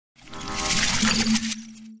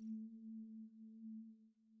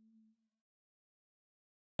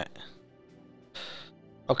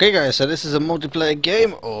Okay guys, so this is a multiplayer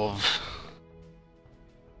game of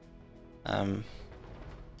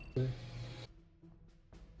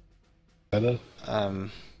Hello?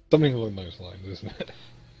 Something along those lines, isn't it?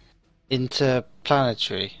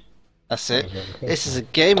 Interplanetary. That's That it. was right the This first is a time.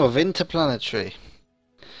 game of Interplanetary.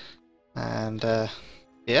 And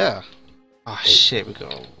yeah. Oh shit, we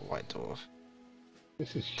got a white dwarf.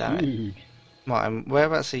 This is Damn it. huge. Martin,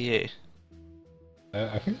 whereabouts are you?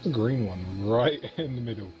 I think the green one, right in the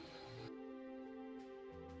middle.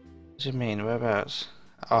 What do you mean, whereabouts?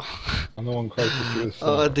 Oh. I'm the one closest to the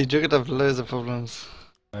Oh sun. dude, you're gonna have loads of problems.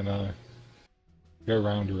 I know. Go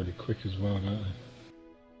round really quick as well, don't they?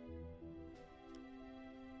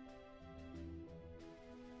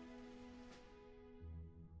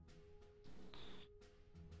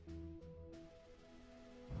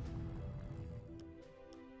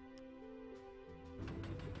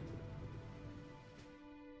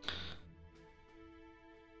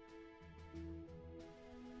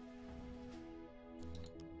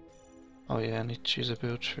 Oh yeah, I need to choose a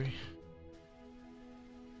build tree.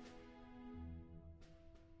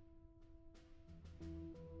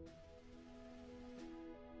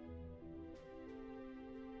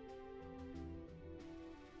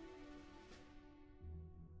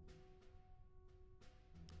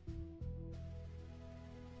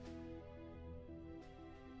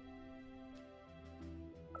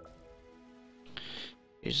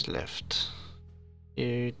 Who's left?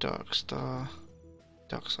 You, Dark Star.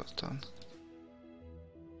 Dark Star's done.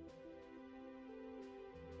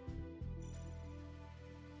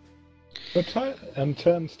 But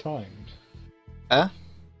turns timed. Huh?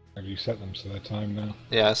 Have you set them so they're timed now?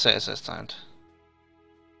 Yeah, I say it says timed.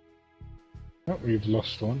 Oh, we've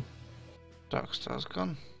lost one. Dark Star's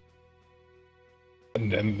gone.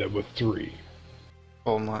 And then there were 3.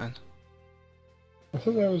 For mine. I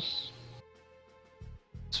thought there was...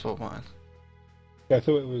 It's for mine. Yeah, I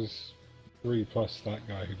thought it was 3 plus that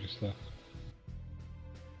guy who just left.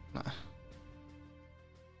 No.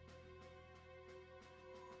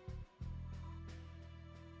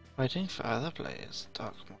 Waiting for other players.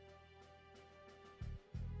 Dark.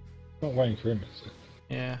 Not waiting for him, is it?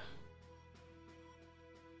 Yeah.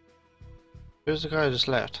 Who's the guy who just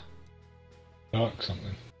left? Dark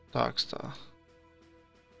something. Dark Star.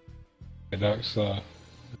 Yeah, Dark Star.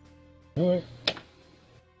 Oh wait. I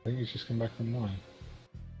think he's just come back online.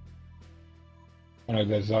 Oh no,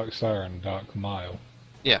 there's Dark Star and Dark Mile.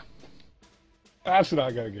 Yeah. That's what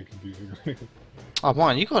I gotta get confusing. Oh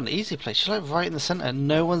mine, you got an easy place. You're like right in the centre,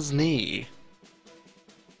 no one's near you.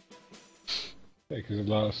 Yeah, because the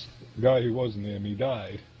last guy who was near me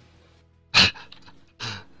died.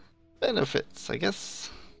 Benefits, I guess.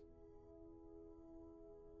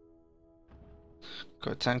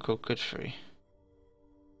 Got a tank called Godfrey.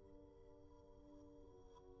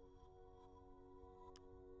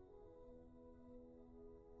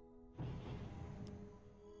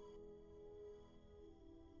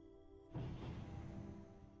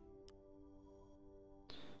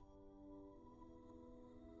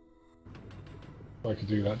 If I could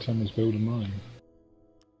do that, Tom was building mine.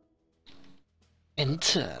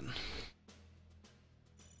 Intern.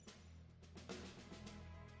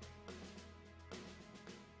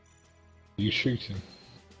 Are you shooting?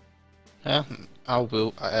 Yeah, I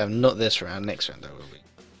will. Not this round. Next round I will be.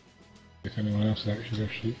 If anyone else is actually going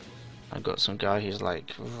to shoot. I've got some guy who's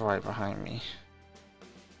like right behind me.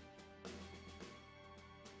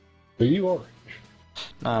 Are you orange?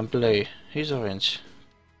 No, I'm blue. Who's orange?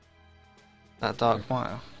 That Dark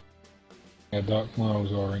Mile. Yeah, Dark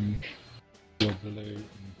Mile's orange. You're blue. And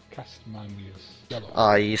Castamania's yellow.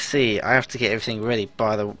 Ah, you see, I have to get everything ready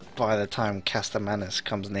by the time Castamanus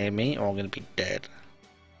comes near me, or I'm gonna be dead.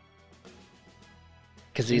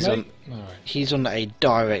 Because he's on a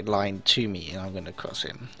direct line to me, and I'm gonna cross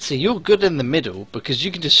him. See, you're good in the middle because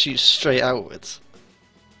you can just shoot straight outwards,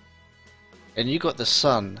 and you got the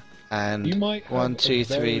sun and You might have 1, 2,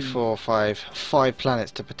 3, very- 4, 5, 5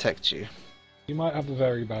 planets to protect you. You might have a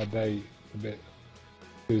very bad day a bit.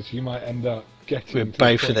 Because you might end up getting With to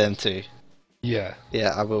both the of them point- too. Yeah.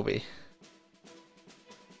 Yeah, I will be.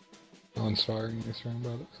 No one's firing this round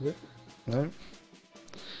by the looks of it. No.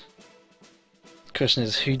 Question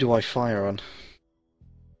is, who do I fire on?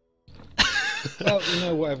 Well, you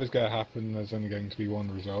know, whatever's going to happen, there's only going to be one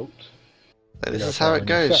result. So this Yeah, is how it firing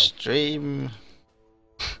goes. yourself. Stream.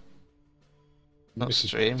 Not This is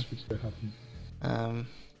stream. what's going to happen.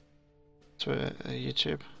 Twitter,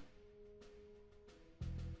 YouTube.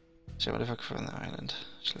 So what if I could find that island,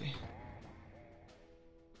 actually?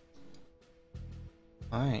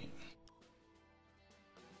 Right.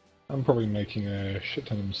 I'm probably making a shit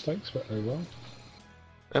ton of mistakes, but oh well.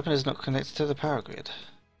 Weapon is not connected to the power grid.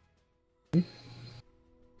 Hmm?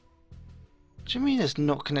 What do you mean it's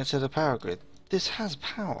not connected to the power grid? This has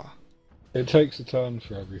power. It takes a turn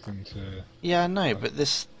for everything to... Yeah, I know, but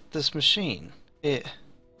this machine, it's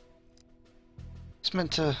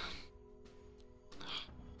meant to...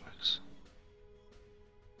 Works.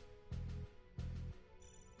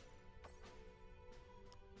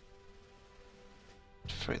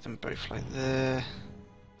 Throw them both like there.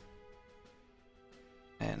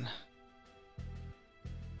 And...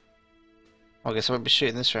 I guess I won't be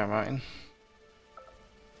shooting this round, right?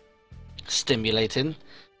 Stimulating.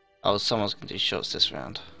 Oh, someone's going to do shots this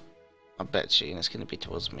round. I bet you, and it's going to be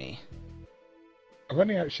towards me. I've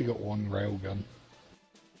only actually got one railgun.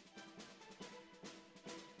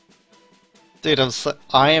 Dude,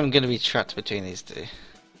 I am going to be trapped between these two.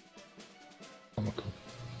 Oh my god.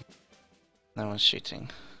 No one's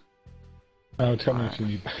shooting. Oh, tell me if you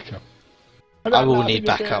need backup. I will need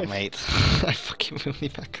backup, mate. I fucking will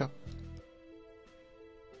need backup.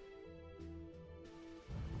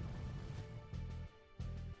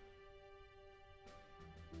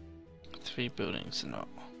 Three buildings are not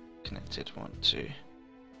connected. 1, 2.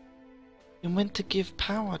 You're meant to give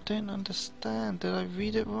power. I don't understand. Did I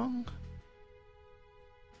read it wrong?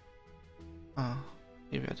 Oh,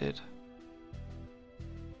 maybe I did.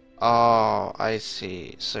 Oh, I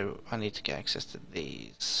see. So I need to get access to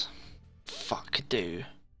these. Fuck, do.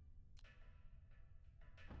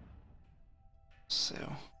 So.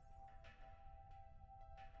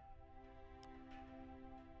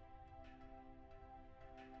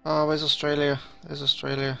 Oh, where's Australia? There's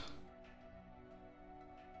Australia.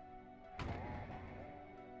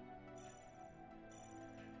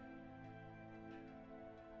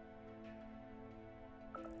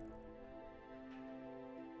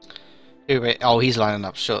 Wait, oh, he's lining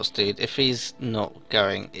up shots, dude. If he's not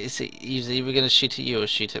going, he's either going to shoot at you or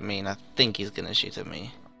shoot at me, and I think he's going to shoot at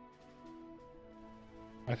me.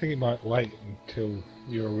 I think he might wait until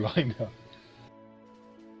you're all lined up.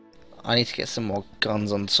 I need to get some more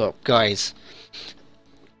guns on top. Guys.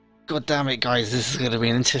 God damn it, guys, this is going to be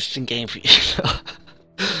an interesting game for you.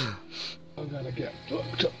 I'm gonna get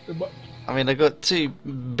fucked up the butt. I mean, I got 2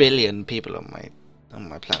 billion people on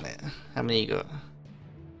my planet. How many you got?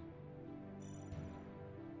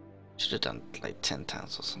 Should have done like 10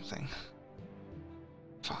 towns or something.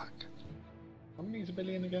 Fuck. How many's a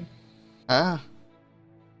billion again? Ah.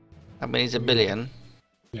 How many's a billion?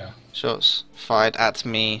 Yeah. Shots fired at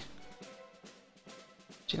me.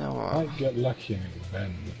 Do you know what? I might get lucky and it'll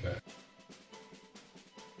bend a bit.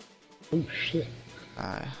 Oh shit.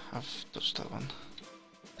 I've dodged that one.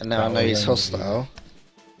 And now I know he's hostile.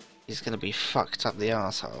 He's gonna be fucked up the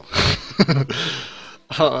arsehole.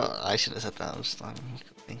 Oh, I should have said that.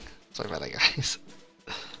 Sorry about that, guys.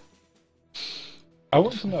 I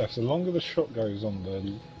want to know if the longer the shot goes on,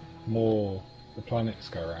 the more the planets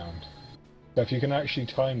go around. So if you can actually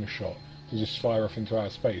time a shot to just fire off into outer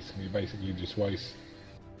space, and you basically just waste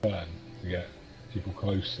a turn to get people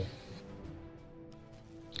closer.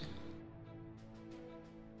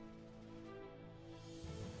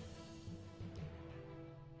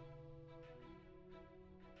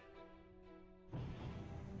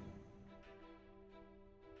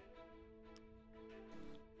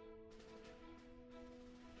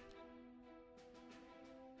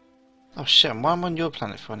 Oh shit, why am I on your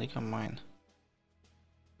planet for? I need on mine.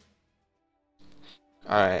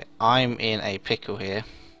 Alright, I'm in a pickle here.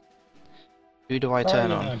 Who do I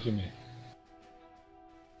turn on? Jimmy.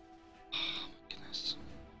 Oh my goodness.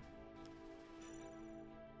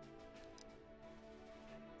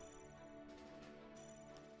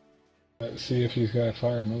 Let's see if he's going to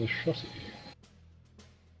fire another shot at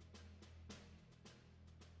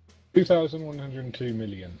you. 2,102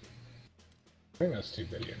 million. I think that's 2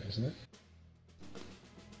 billion, isn't it?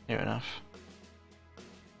 Near enough.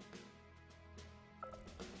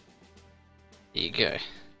 Here you go.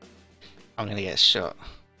 I'm gonna get shot.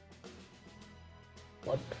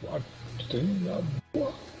 What? What?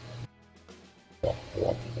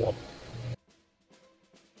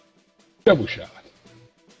 Double shot.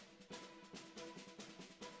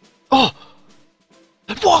 Oh!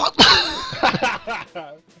 What?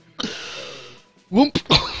 Whoop!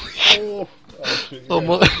 Oh, shit, Oh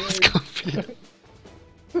my, yeah. it's confused.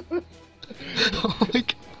 Oh my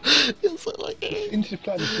god, you're so lucky.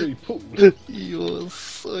 Interplanetary pool. You're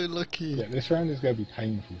so lucky. Yeah, this round is going to be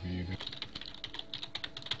painful for you.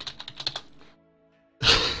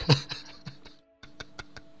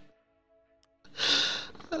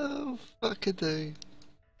 Oh, fuck a day.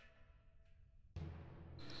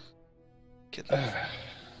 Goodness.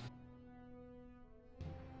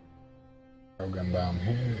 Railgun down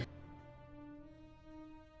here.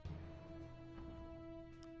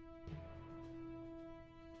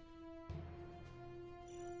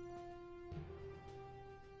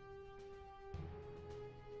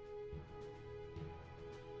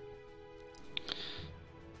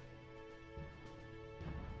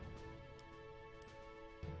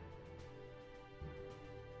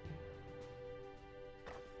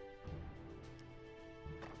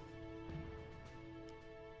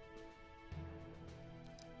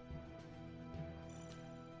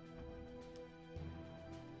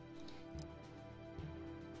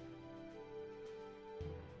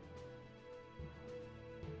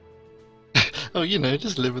 Oh, you know,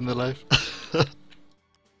 just living the life.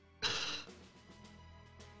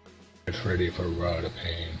 Get ready for a ride of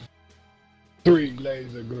pain. 3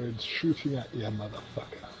 laser grids shooting at you,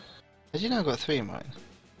 motherfucker. Have you now got 3 of mine?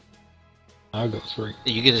 I got 3. Are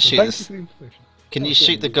you gonna shoot Thank this? you for the information. Can you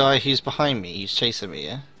shoot the guy who's behind me? He's chasing me,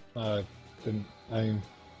 yeah? I didn't aim.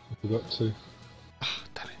 I forgot to. Oh,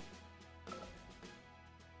 damn it.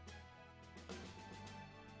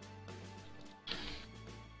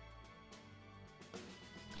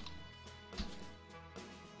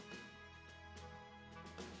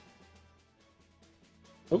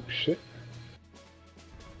 Oh shit.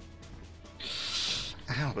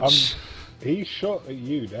 Ouch. He shot at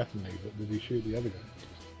you definitely, but did he shoot the other guy?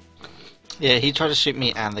 Yeah, he tried to shoot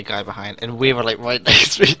me and the guy behind, and we were like right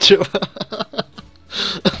next to each other.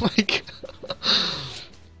 Oh my god.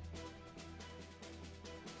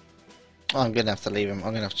 I'm gonna have to leave him.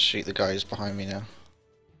 I'm gonna have to shoot the guy who's behind me now.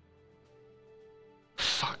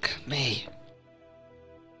 Fuck me.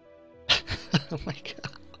 Oh my god.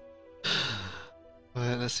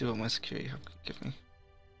 Alright, let's see what my security hub can give me.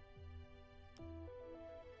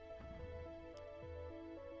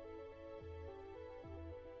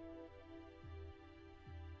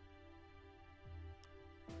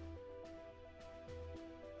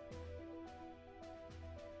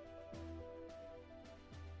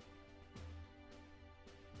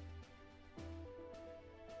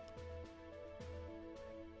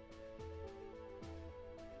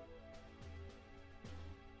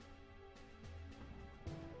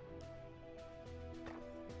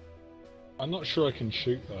 I'm not sure I can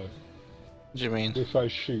shoot though. What do you mean? If I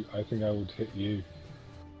shoot, I think I would hit you.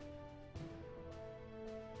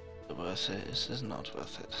 Worth it. This is not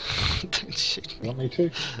worth it. Don't shoot You me. want me to?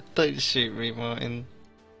 Don't shoot me, Martin.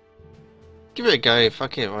 Give it a go.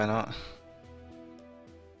 Fuck it. Why not?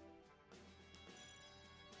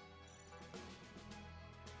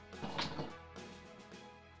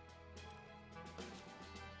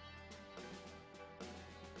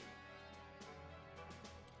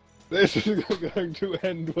 This is going to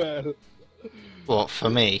end well. What, for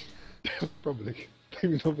me? Probably.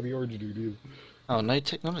 Maybe not for the origin dude either. Oh, no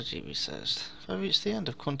technology researched. Have I reached the end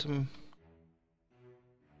of quantum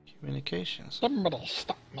communications? Somebody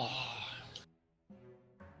stop me.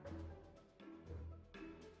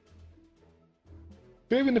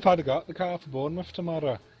 Even if I'd got the car for Bournemouth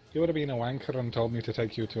tomorrow, you would have been a wanker and told me to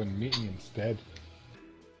take you to a meeting instead.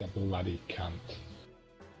 The bloody cunt.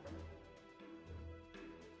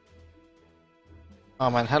 Oh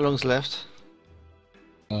man, how long's left?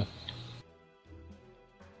 I've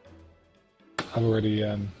already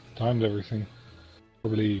timed everything.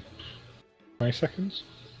 Probably 20 seconds.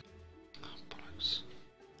 Oh, bollocks.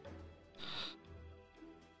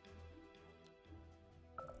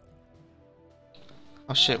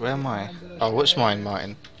 Oh shit, where am I? Oh, what's mine,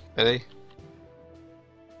 Martin? Ready?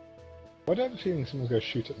 Why do I have a feeling someone's going to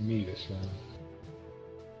shoot at me this round?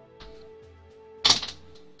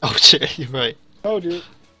 Oh shit, you're right. Told you.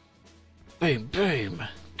 Boom, boom,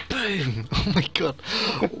 boom! Oh my god,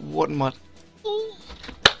 what am I...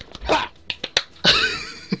 I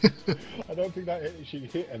don't think that actually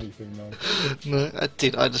hit anything though. No, I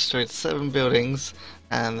did. I destroyed 7 buildings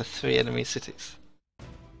and the 3 enemy cities.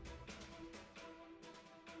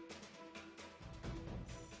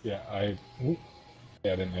 Yeah, I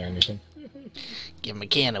didn't hear anything. Give him a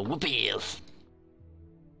can of whoopies!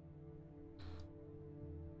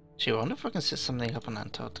 Gee, I wonder if I can set something up on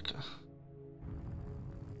Antarctica.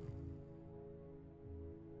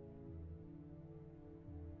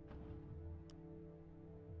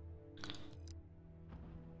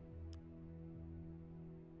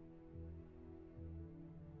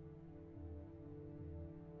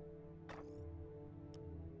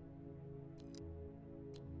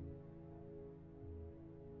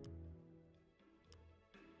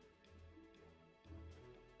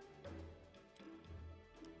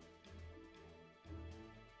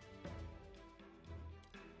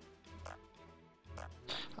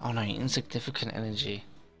 Oh no, insignificant energy.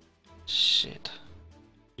 Shit.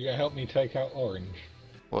 You gonna help me take out Orange?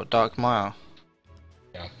 What, Dark Mile?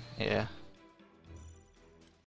 Yeah. Yeah.